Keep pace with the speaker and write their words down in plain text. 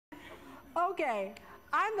Okay,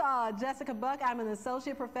 I'm Jessica Buck. I'm an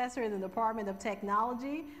associate professor in the Department of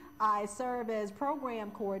Technology. I serve as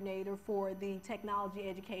program coordinator for the Technology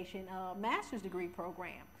Education Master's Degree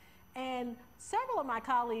Program. And several of my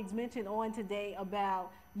colleagues mentioned on today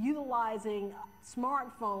about utilizing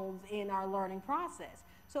smartphones in our learning process.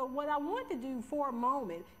 So what I want to do for a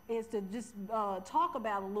moment is to just talk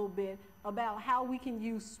about a little bit about how we can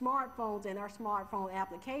use smartphones and our smartphone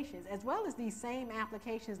applications, as well as these same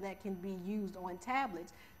applications that can be used on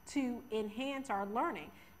tablets to enhance our learning.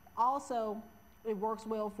 Also, it works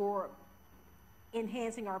well for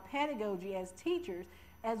enhancing our pedagogy as teachers,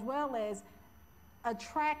 as well as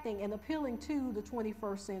attracting and appealing to the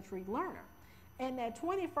 21st century learner. And that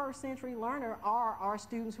 21st century learner are our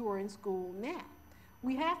students who are in school now.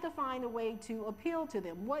 We have to find a way to appeal to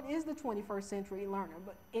them. What is the 21st century learner?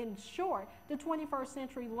 But in short, the 21st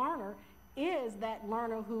century learner is that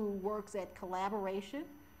learner who works at collaboration,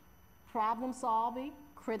 problem solving,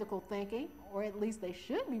 critical thinking, or at least they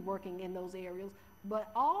should be working in those areas, but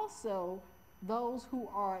also those who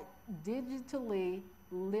are digitally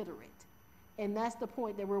literate. And that's the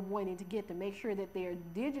point that we're wanting to get, to make sure that they're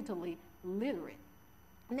digitally literate.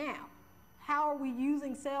 Now, how are we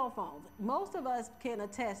using cell phones? Most of us can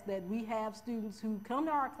attest that we have students who come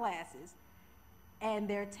to our classes and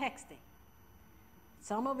they're texting.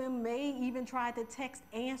 Some of them may even try to text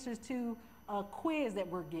answers to a quiz that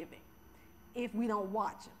we're giving if we don't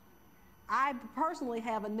watch them. I personally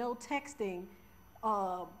have a no texting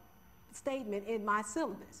statement in my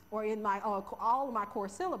syllabus, or in my all of my core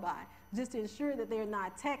syllabi, just to ensure that they're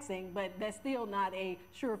not texting, but that's still not a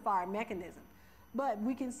surefire mechanism. But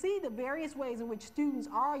we can see the various ways in which students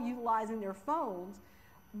are utilizing their phones,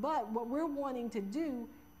 but what we're wanting to do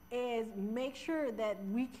is make sure that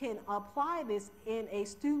we can apply this in a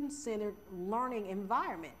student-centered learning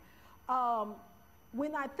environment.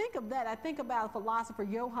 When I think of that, I think about philosopher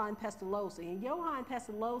Johann Pestalozzi. And Johann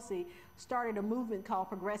Pestalozzi started a movement called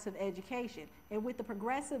progressive education. And with the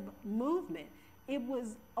progressive movement, it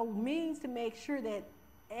was a means to make sure that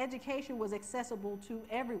education was accessible to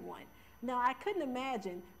everyone. Now, I couldn't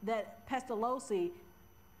imagine that Pestalozzi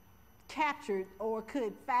captured or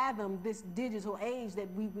could fathom this digital age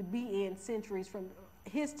that we would be in centuries from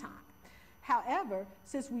his time. However,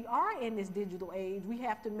 since we are in this digital age, we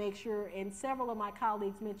have to make sure, and several of my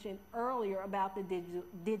colleagues mentioned earlier about the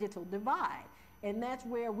digital divide, and that's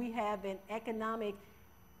where we have an economic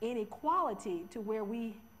inequality to where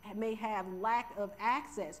we may have lack of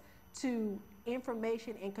access to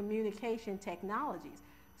information and communication technologies.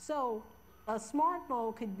 So a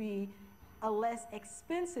smartphone could be a less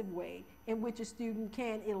expensive way in which a student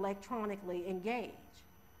can electronically engage.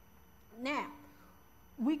 Now,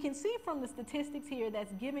 we can see from the statistics here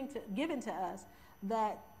that's given to us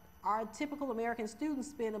that our typical American students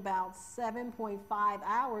spend about 7.5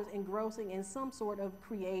 hours engrossing in some sort of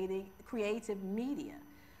creative media.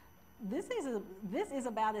 This is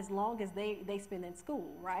about as long as they spend in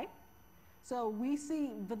school, right? So we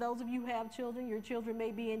see, for those of you who have children, your children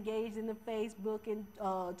may be engaged in the Facebook and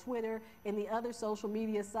Twitter and the other social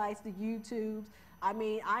media sites, the YouTubes. I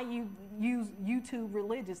mean, I use YouTube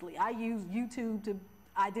religiously. I use YouTube to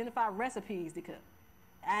identify recipes to cook.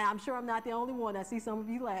 And I'm sure I'm not the only one. I see some of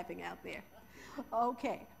you laughing out there.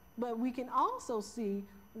 Okay, but we can also see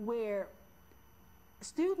where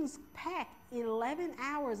students pack 11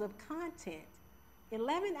 hours of content,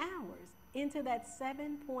 11 hours, into that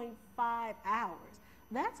 7.5 hours.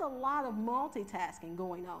 That's a lot of multitasking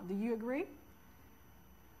going on. Do you agree?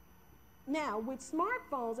 Now, with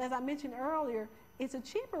smartphones, as I mentioned earlier, it's a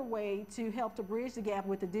cheaper way to help to bridge the gap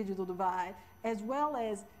with the digital divide, as well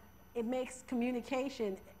as it makes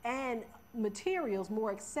communication and materials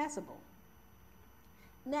more accessible.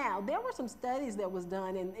 Now, there were some studies that was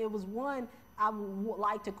done, and it was one I would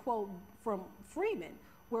like to quote from Freeman,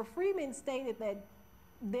 where Freeman stated that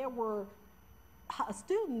there were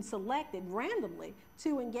students selected randomly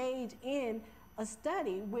to engage in a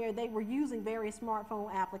study where they were using various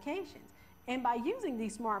smartphone applications. And by using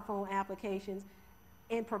these smartphone applications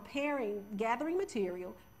and gathering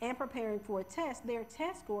material and preparing for a test, their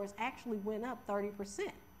test scores actually went up 30%.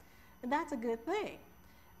 And that's a good thing.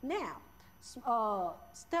 Now,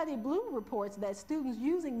 Study Blue reports that students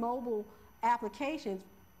using mobile applications,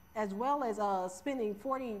 as well as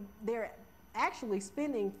they're actually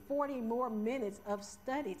spending 40 more minutes of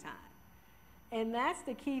study time. And that's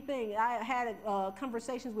the key thing. I had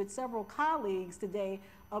conversations with several colleagues today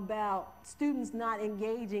about students not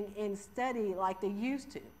engaging in study like they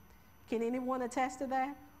used to. Can anyone attest to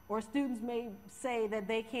that? Or students may say that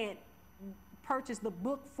they can't purchase the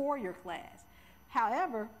book for your class.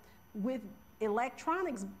 However, with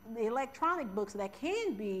electronic books that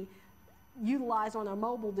can be utilized on our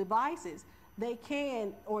mobile devices, they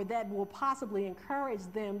can, or that will possibly encourage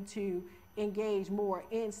them to engage more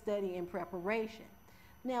in study and preparation.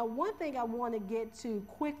 Now, one thing I want to get to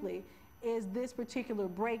quickly is this particular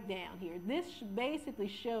breakdown here. This basically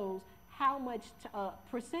shows how much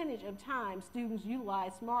percentage of time students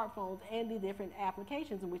utilize smartphones and the different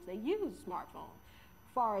applications in which they use smartphones.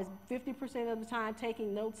 As far as 50% of the time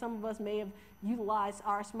taking notes, some of us may have utilized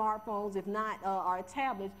our smartphones, if not our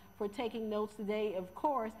tablets, for taking notes today. Of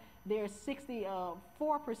course, there's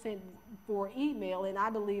 64% for email, and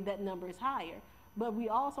I believe that number is higher. But we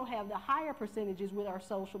also have the higher percentages with our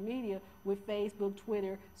social media, with Facebook,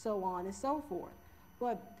 Twitter, so on and so forth.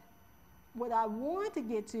 But what I want to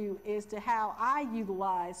get to is to how I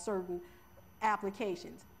utilize certain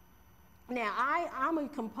applications. Now, I'm a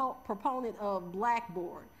proponent of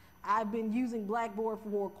Blackboard. I've been using Blackboard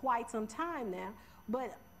for quite some time now,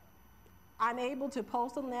 but I'm able to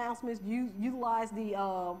post announcements, utilize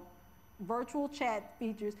the virtual chat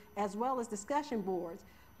features, as well as discussion boards.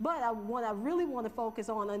 But what I really want to focus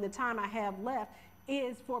on in the time I have left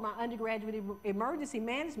is for my undergraduate emergency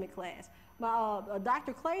management class.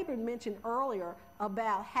 Dr. Claiborne mentioned earlier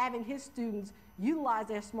about having his students utilize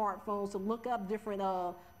their smartphones to look up different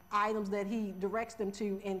items that he directs them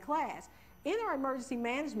to in class. In our emergency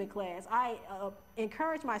management class, I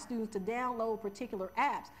encourage my students to download particular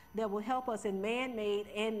apps that will help us in man-made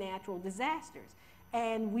and natural disasters.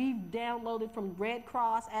 And we've downloaded from Red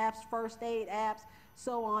Cross apps, first aid apps,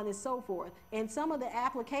 so on and so forth. And some of the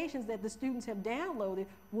applications that the students have downloaded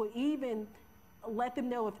will even let them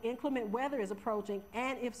know if inclement weather is approaching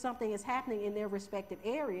and if something is happening in their respective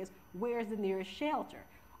areas, where's the nearest shelter.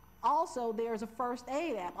 Also, there's a first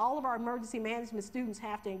aid app. All of our emergency management students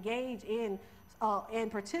have to engage in and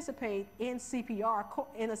participate in a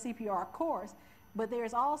CPR course, but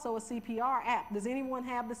there's also a CPR app. Does anyone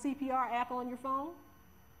have the CPR app on your phone?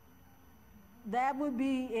 That would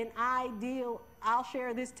be an ideal. I'll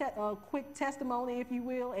share this quick testimony, if you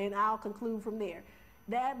will, and I'll conclude from there.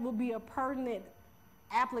 That would be a pertinent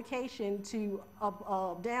application to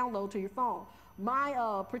download to your phone.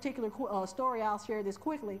 My particular story, I'll share this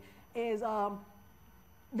quickly, is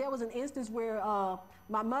there was an instance where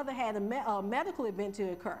my mother had a medical event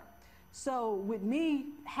to occur. So with me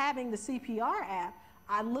having the CPR app,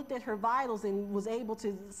 I looked at her vitals and was able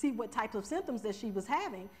to see what types of symptoms that she was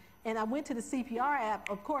having. And I went to the CPR app.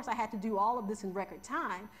 Of course, I had to do all of this in record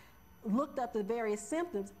time, looked up the various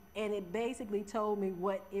symptoms, and it basically told me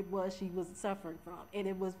what it was she was suffering from. And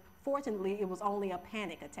it was, fortunately, it was only a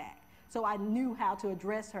panic attack. So I knew how to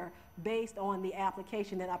address her based on the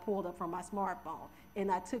application that I pulled up from my smartphone.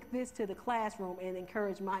 And I took this to the classroom and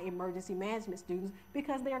encouraged my emergency management students,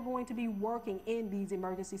 because they are going to be working in these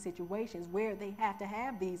emergency situations where they have to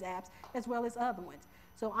have these apps as well as other ones.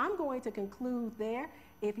 So I'm going to conclude there.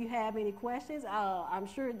 If you have any questions, I'm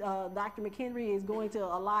sure Dr. McHenry is going to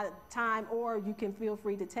allot time, or you can feel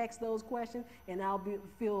free to text those questions, and I'll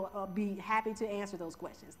be happy to answer those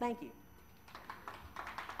questions. Thank you.